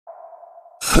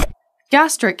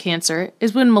Gastric cancer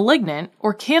is when malignant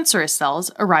or cancerous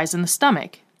cells arise in the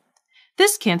stomach.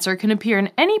 This cancer can appear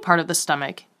in any part of the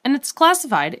stomach, and it's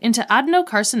classified into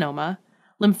adenocarcinoma,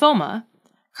 lymphoma,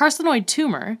 carcinoid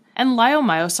tumor, and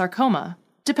leiomyosarcoma,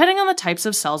 depending on the types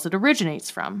of cells it originates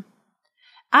from.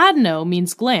 Adeno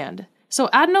means gland, so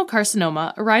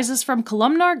adenocarcinoma arises from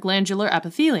columnar glandular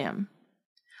epithelium.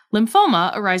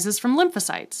 Lymphoma arises from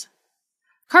lymphocytes.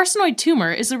 Carcinoid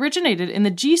tumor is originated in the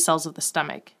G cells of the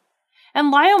stomach,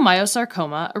 and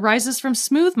leiomyosarcoma arises from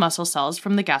smooth muscle cells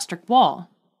from the gastric wall.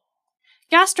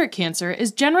 Gastric cancer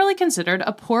is generally considered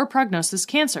a poor prognosis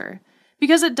cancer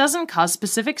because it doesn't cause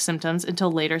specific symptoms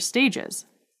until later stages.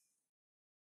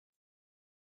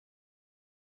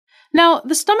 Now,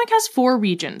 the stomach has 4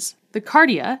 regions: the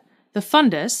cardia, the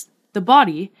fundus, the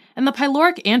body, and the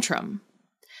pyloric antrum.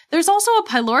 There's also a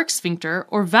pyloric sphincter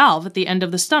or valve at the end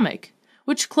of the stomach,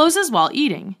 which closes while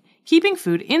eating, keeping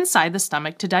food inside the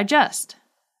stomach to digest.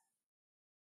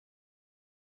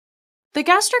 The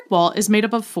gastric wall is made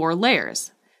up of 4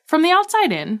 layers. From the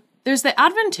outside in, there's the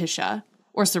adventitia,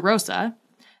 or serosa,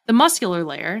 the muscular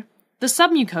layer, the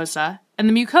submucosa, and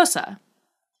the mucosa.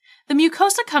 The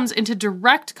mucosa comes into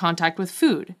direct contact with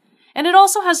food, and it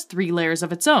also has 3 layers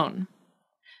of its own.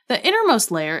 The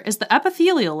innermost layer is the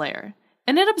epithelial layer,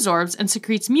 and it absorbs and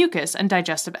secretes mucus and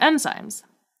digestive enzymes.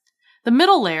 The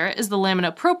middle layer is the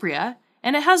lamina propria,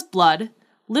 and it has blood,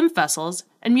 lymph vessels,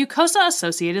 and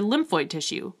mucosa-associated lymphoid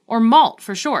tissue, or MALT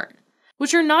for short,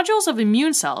 which are nodules of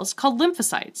immune cells called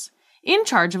lymphocytes, in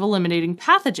charge of eliminating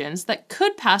pathogens that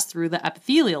could pass through the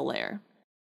epithelial layer.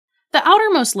 The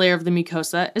outermost layer of the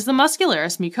mucosa is the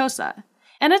muscularis mucosa,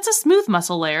 and it's a smooth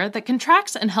muscle layer that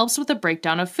contracts and helps with the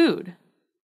breakdown of food.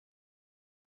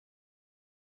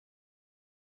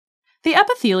 The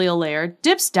epithelial layer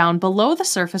dips down below the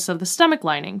surface of the stomach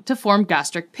lining to form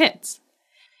gastric pits,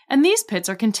 and these pits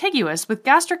are contiguous with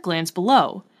gastric glands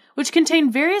below, which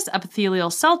contain various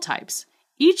epithelial cell types,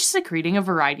 each secreting a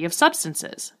variety of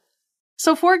substances.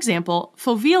 So, for example,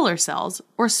 foveolar cells,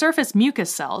 or surface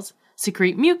mucus cells,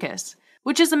 secrete mucus,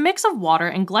 which is a mix of water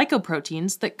and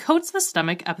glycoproteins that coats the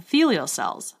stomach epithelial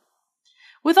cells.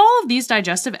 With all of these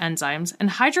digestive enzymes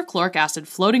and hydrochloric acid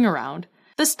floating around,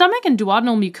 the stomach and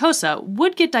duodenal mucosa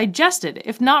would get digested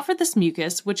if not for this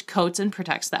mucus which coats and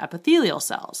protects the epithelial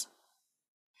cells.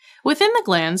 Within the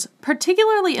glands,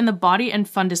 particularly in the body and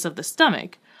fundus of the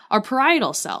stomach, are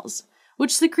parietal cells,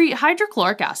 which secrete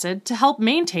hydrochloric acid to help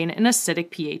maintain an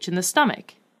acidic pH in the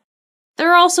stomach.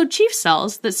 There are also chief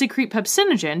cells that secrete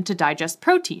pepsinogen to digest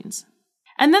proteins.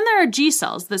 And then there are G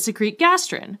cells that secrete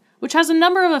gastrin, which has a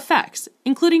number of effects,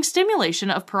 including stimulation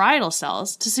of parietal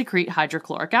cells to secrete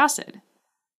hydrochloric acid.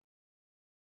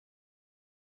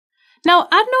 Now,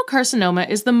 adenocarcinoma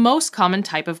is the most common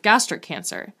type of gastric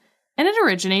cancer, and it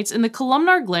originates in the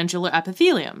columnar glandular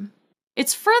epithelium.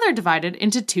 It's further divided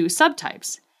into 2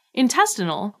 subtypes: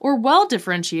 intestinal, or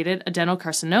well-differentiated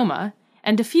adenocarcinoma,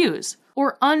 and diffuse,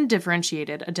 or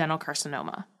undifferentiated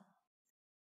adenocarcinoma.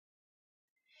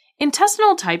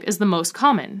 Intestinal type is the most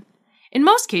common. In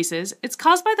most cases, it's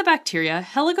caused by the bacteria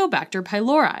Helicobacter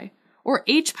pylori, or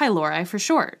H. pylori for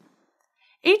short.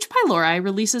 H. pylori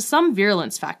releases some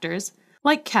virulence factors,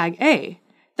 like CAG-A,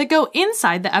 that go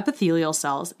inside the epithelial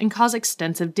cells and cause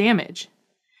extensive damage.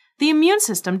 The immune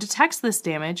system detects this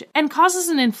damage and causes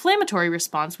an inflammatory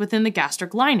response within the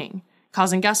gastric lining,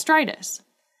 causing gastritis.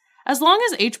 As long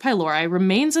as H. pylori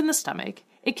remains in the stomach,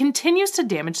 it continues to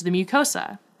damage the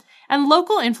mucosa, and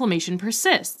local inflammation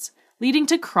persists, leading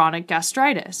to chronic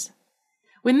gastritis.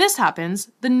 When this happens,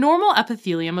 the normal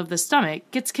epithelium of the stomach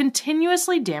gets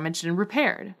continuously damaged and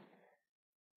repaired.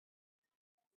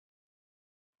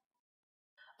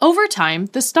 Over time,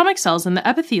 the stomach cells in the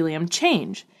epithelium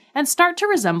change and start to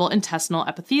resemble intestinal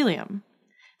epithelium.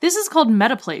 This is called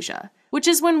metaplasia, which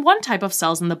is when one type of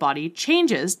cells in the body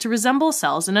changes to resemble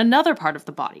cells in another part of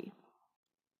the body.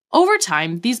 Over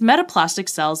time, these metaplastic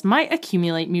cells might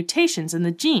accumulate mutations in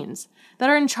the genes that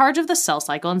are in charge of the cell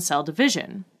cycle and cell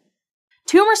division.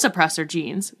 Tumor suppressor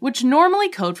genes, which normally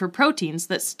code for proteins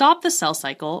that stop the cell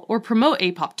cycle or promote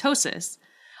apoptosis,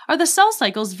 are the cell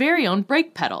cycle's very own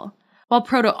brake pedal, while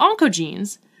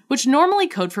proto-oncogenes, which normally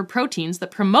code for proteins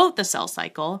that promote the cell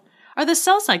cycle, are the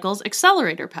cell cycle's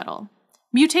accelerator pedal.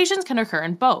 Mutations can occur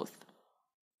in both.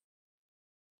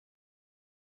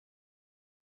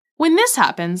 When this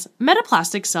happens,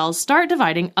 metaplastic cells start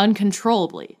dividing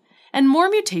uncontrollably, and more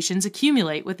mutations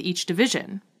accumulate with each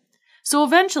division. So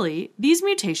eventually, these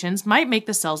mutations might make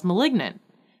the cells malignant,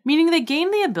 meaning they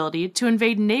gain the ability to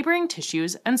invade neighboring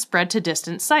tissues and spread to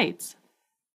distant sites.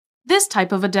 This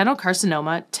type of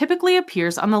adenocarcinoma typically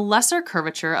appears on the lesser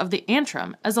curvature of the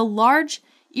antrum as a large,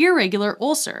 irregular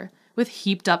ulcer with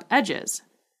heaped up edges.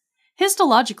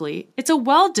 Histologically, it's a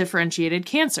well-differentiated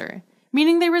cancer,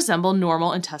 meaning they resemble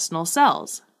normal intestinal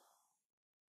cells.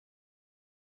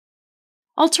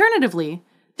 Alternatively,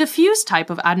 diffuse type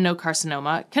of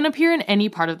adenocarcinoma can appear in any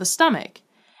part of the stomach,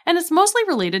 and it's mostly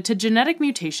related to genetic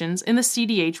mutations in the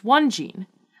CDH1 gene,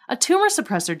 a tumor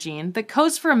suppressor gene that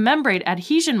codes for a membrane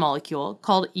adhesion molecule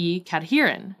called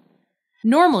E-cadherin.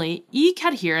 Normally,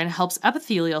 E-cadherin helps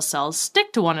epithelial cells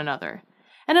stick to one another,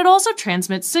 and it also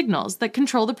transmits signals that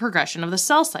control the progression of the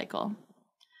cell cycle.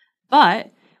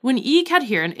 But when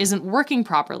E-cadherin isn't working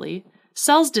properly,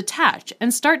 cells detach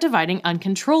and start dividing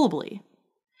uncontrollably.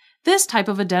 This type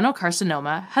of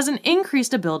adenocarcinoma has an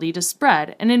increased ability to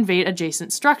spread and invade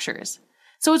adjacent structures,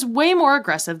 so it's way more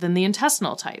aggressive than the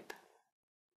intestinal type.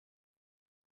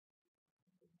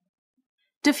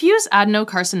 Diffuse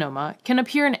adenocarcinoma can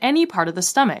appear in any part of the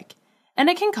stomach, and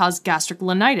it can cause gastric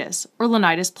linitis or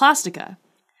linitis plastica,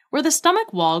 where the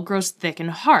stomach wall grows thick and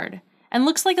hard and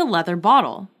looks like a leather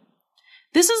bottle.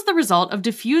 This is the result of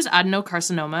diffuse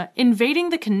adenocarcinoma invading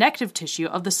the connective tissue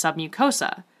of the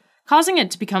submucosa, causing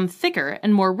it to become thicker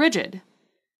and more rigid.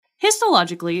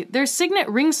 Histologically, there's signet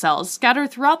ring cells scattered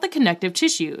throughout the connective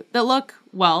tissue that look,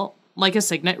 well, like a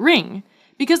signet ring,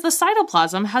 because the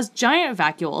cytoplasm has giant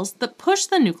vacuoles that push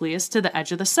the nucleus to the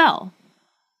edge of the cell.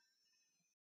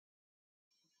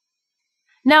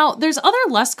 Now, there's other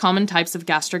less common types of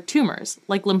gastric tumors,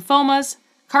 like lymphomas,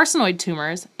 carcinoid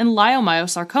tumors, and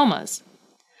leiomyosarcomas.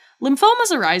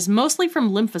 Lymphomas arise mostly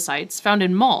from lymphocytes found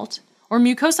in MALT, or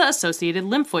mucosa-associated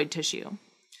lymphoid tissue.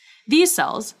 These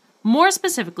cells, more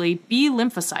specifically B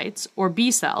lymphocytes, or B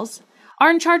cells, are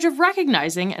in charge of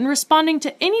recognizing and responding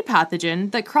to any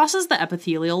pathogen that crosses the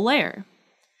epithelial layer.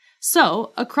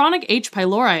 So, a chronic H.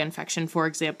 pylori infection, for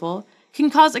example, can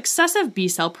cause excessive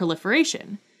B-cell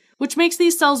proliferation, which makes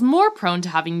these cells more prone to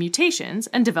having mutations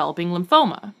and developing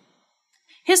lymphoma.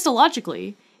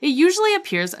 Histologically, it usually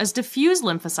appears as diffuse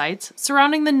lymphocytes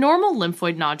surrounding the normal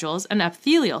lymphoid nodules and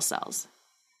epithelial cells.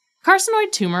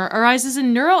 Carcinoid tumor arises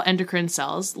in neuroendocrine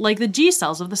cells like the G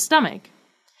cells of the stomach.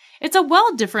 It's a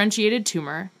well-differentiated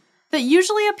tumor that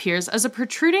usually appears as a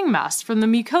protruding mass from the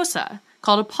mucosa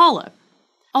called a polyp.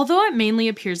 Although it mainly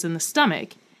appears in the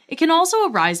stomach, it can also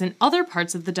arise in other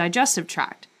parts of the digestive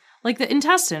tract, like the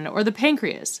intestine or the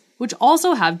pancreas, which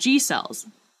also have G cells.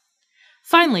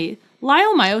 Finally,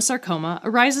 leiomyosarcoma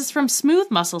arises from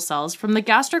smooth muscle cells from the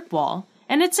gastric wall,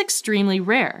 and it's extremely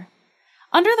rare.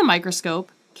 Under the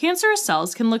microscope, cancerous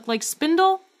cells can look like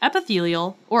spindle,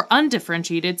 epithelial, or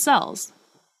undifferentiated cells.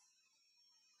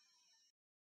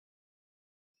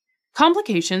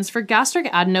 Complications for gastric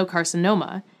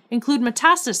adenocarcinoma include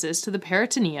metastasis to the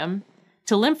peritoneum,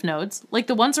 to lymph nodes, like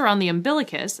the ones around the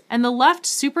umbilicus and the left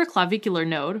supraclavicular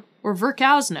node, or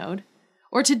Virchow's node,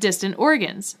 or to distant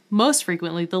organs, most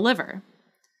frequently the liver.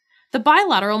 The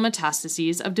bilateral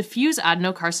metastases of diffuse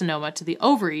adenocarcinoma to the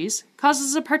ovaries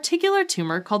causes a particular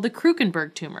tumor called the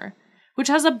Krukenberg tumor, which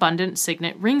has abundant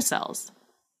signet ring cells.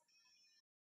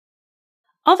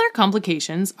 Other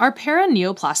complications are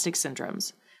paraneoplastic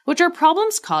syndromes, which are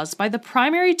problems caused by the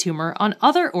primary tumor on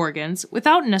other organs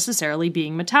without necessarily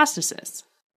being metastasis.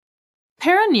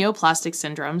 Paraneoplastic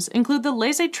syndromes include the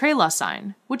laissez-faire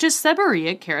sign, which is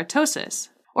seborrheic keratosis,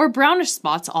 or brownish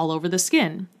spots all over the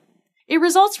skin. It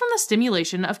results from the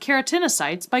stimulation of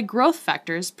keratinocytes by growth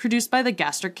factors produced by the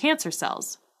gastric cancer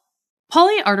cells.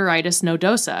 Polyarteritis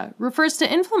nodosa refers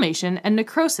to inflammation and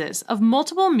necrosis of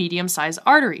multiple medium-sized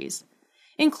arteries,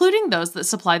 including those that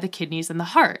supply the kidneys and the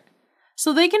heart,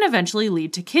 so they can eventually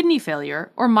lead to kidney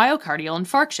failure or myocardial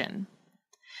infarction.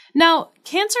 Now,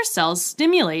 cancer cells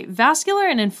stimulate vascular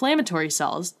and inflammatory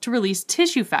cells to release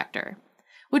tissue factor,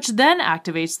 which then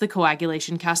activates the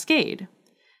coagulation cascade.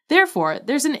 Therefore,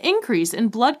 there's an increase in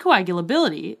blood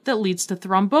coagulability that leads to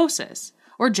thrombosis,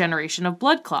 or generation of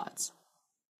blood clots.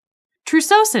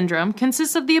 Trousseau syndrome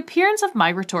consists of the appearance of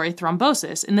migratory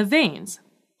thrombosis in the veins.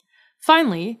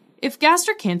 Finally, if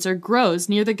gastric cancer grows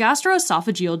near the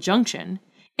gastroesophageal junction,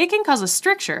 it can cause a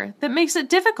stricture that makes it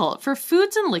difficult for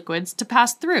foods and liquids to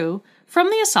pass through from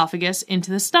the esophagus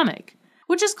into the stomach,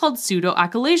 which is called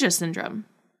pseudoachalasia syndrome.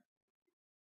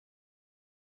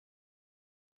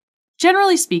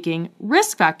 Generally speaking,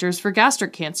 risk factors for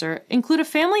gastric cancer include a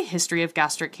family history of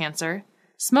gastric cancer,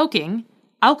 smoking,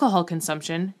 alcohol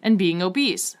consumption, and being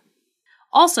obese.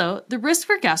 Also, the risk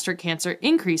for gastric cancer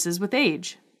increases with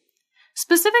age.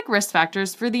 Specific risk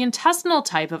factors for the intestinal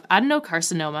type of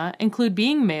adenocarcinoma include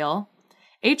being male,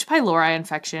 H. pylori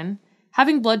infection,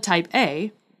 having blood type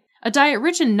A, a diet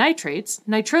rich in nitrates,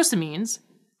 nitrosamines,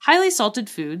 highly salted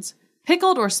foods,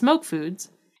 pickled or smoked foods,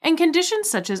 and conditions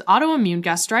such as autoimmune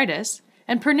gastritis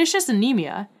and pernicious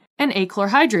anemia and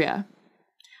achlorhydria.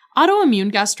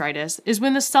 Autoimmune gastritis is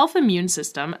when the self-immune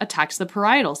system attacks the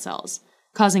parietal cells,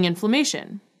 causing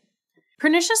inflammation.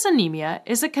 Pernicious anemia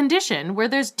is a condition where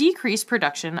there's decreased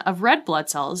production of red blood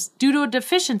cells due to a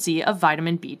deficiency of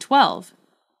vitamin B12.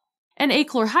 And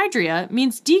achlorhydria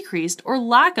means decreased or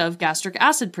lack of gastric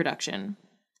acid production.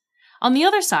 On the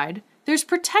other side, there's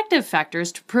protective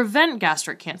factors to prevent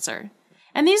gastric cancer,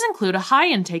 and these include a high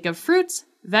intake of fruits,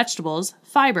 vegetables,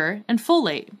 fiber, and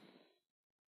folate.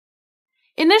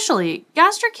 Initially,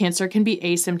 gastric cancer can be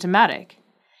asymptomatic.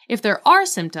 If there are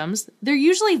symptoms, they're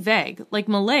usually vague, like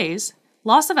malaise,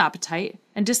 loss of appetite,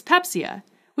 and dyspepsia,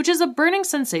 which is a burning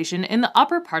sensation in the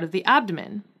upper part of the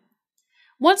abdomen.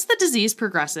 Once the disease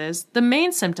progresses, the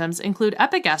main symptoms include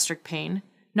epigastric pain,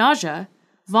 nausea,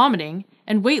 vomiting,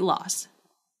 and weight loss.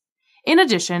 In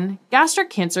addition, gastric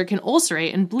cancer can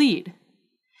ulcerate and bleed.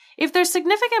 If there's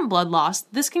significant blood loss,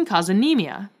 this can cause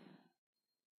anemia.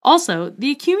 Also,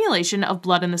 the accumulation of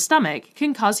blood in the stomach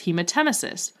can cause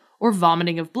hematemesis, or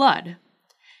vomiting of blood.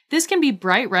 This can be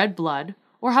bright red blood,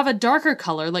 or have a darker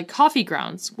color like coffee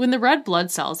grounds when the red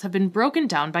blood cells have been broken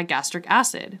down by gastric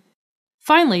acid.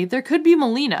 Finally, there could be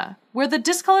melena, where the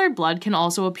discolored blood can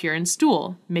also appear in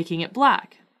stool, making it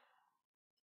black.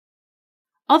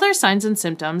 Other signs and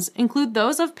symptoms include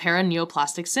those of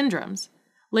paraneoplastic syndromes,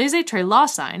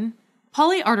 Léger-Trélossine,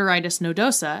 polyarteritis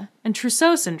nodosa, and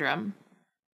Trousseau syndrome.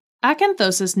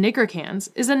 Acanthosis nigricans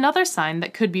is another sign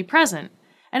that could be present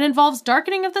and involves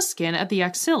darkening of the skin at the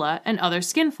axilla and other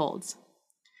skin folds.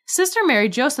 Sister Mary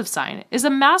Joseph sign is a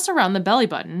mass around the belly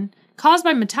button caused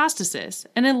by metastasis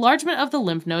and enlargement of the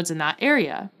lymph nodes in that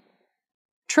area.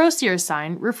 Trousseau's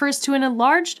sign refers to an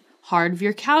enlarged, hard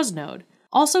Virchow's node,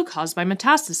 also caused by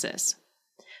metastasis.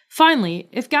 Finally,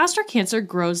 if gastric cancer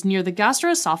grows near the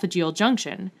gastroesophageal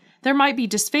junction, there might be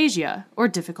dysphagia or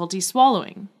difficulty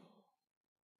swallowing.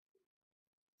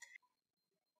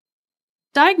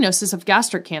 Diagnosis of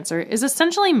gastric cancer is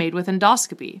essentially made with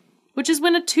endoscopy, which is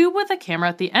when a tube with a camera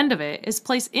at the end of it is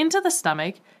placed into the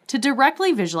stomach to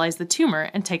directly visualize the tumor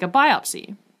and take a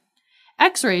biopsy.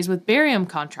 X-rays with barium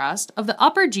contrast of the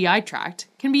upper GI tract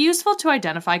can be useful to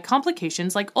identify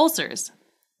complications like ulcers.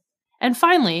 And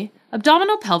finally,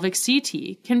 abdominopelvic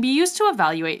CT can be used to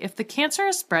evaluate if the cancer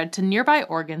is spread to nearby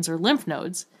organs or lymph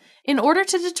nodes in order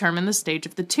to determine the stage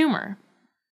of the tumor.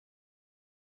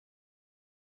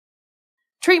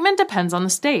 Treatment depends on the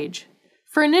stage.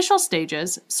 For initial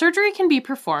stages, surgery can be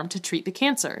performed to treat the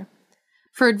cancer.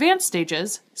 For advanced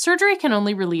stages, surgery can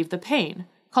only relieve the pain,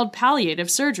 called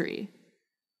palliative surgery.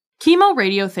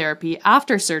 Chemoradiotherapy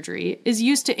after surgery is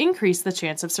used to increase the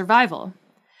chance of survival.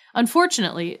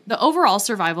 Unfortunately, the overall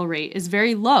survival rate is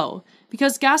very low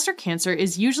because gastric cancer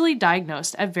is usually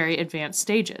diagnosed at very advanced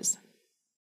stages.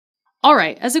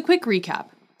 Alright, as a quick recap,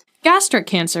 gastric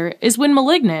cancer is when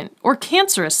malignant or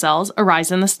cancerous cells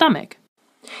arise in the stomach.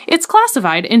 It's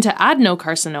classified into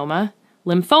adenocarcinoma,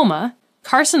 lymphoma,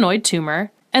 carcinoid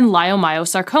tumor, and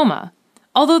leiomyosarcoma,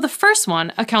 although the first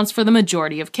one accounts for the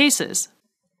majority of cases.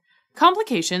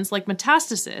 Complications like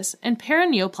metastasis and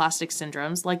paraneoplastic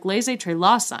syndromes like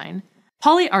Léger-Trélossine,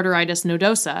 polyarteritis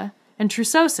nodosa, and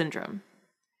Trousseau syndrome.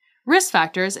 Risk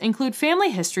factors include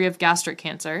family history of gastric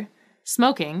cancer,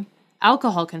 smoking,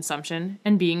 alcohol consumption,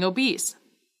 and being obese.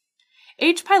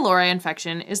 H. pylori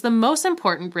infection is the most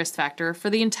important risk factor for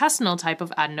the intestinal type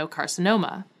of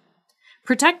adenocarcinoma.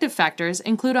 Protective factors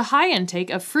include a high intake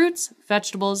of fruits,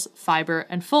 vegetables, fiber,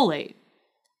 and folate.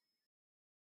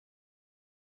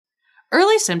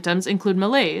 Early symptoms include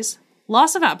malaise,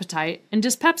 loss of appetite, and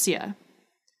dyspepsia.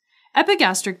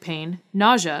 Epigastric pain,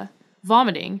 nausea,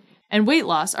 vomiting, and weight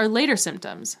loss are later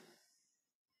symptoms.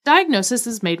 Diagnosis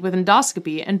is made with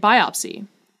endoscopy and biopsy.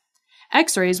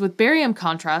 X-rays with barium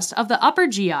contrast of the upper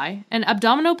GI and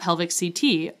abdominopelvic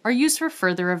CT are used for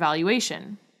further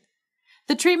evaluation.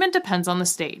 The treatment depends on the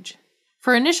stage.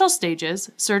 For initial stages,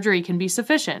 surgery can be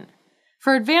sufficient.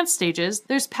 For advanced stages,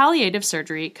 there's palliative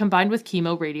surgery combined with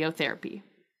chemoradiotherapy.